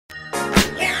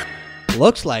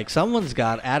Looks like someone's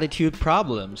got attitude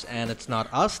problems, and it's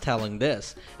not us telling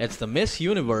this. It's the Miss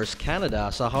Universe Canada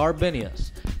Sahar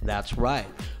Biniaz. That's right.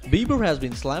 Bieber has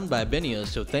been slammed by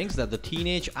Biniaz who thinks that the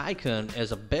teenage icon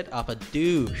is a bit of a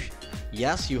douche.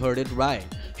 Yes, you heard it right.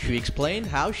 She explained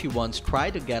how she once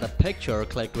tried to get a picture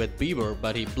clicked with Bieber,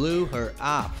 but he blew her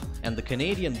off. And the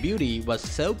Canadian beauty was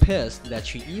so pissed that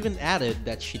she even added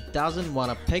that she doesn't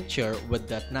want a picture with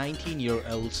that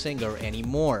 19-year-old singer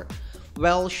anymore.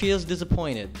 Well, she is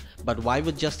disappointed, but why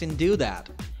would Justin do that?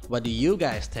 What do you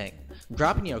guys think?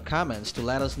 Drop in your comments to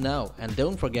let us know, and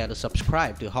don't forget to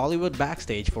subscribe to Hollywood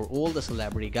Backstage for all the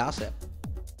celebrity gossip.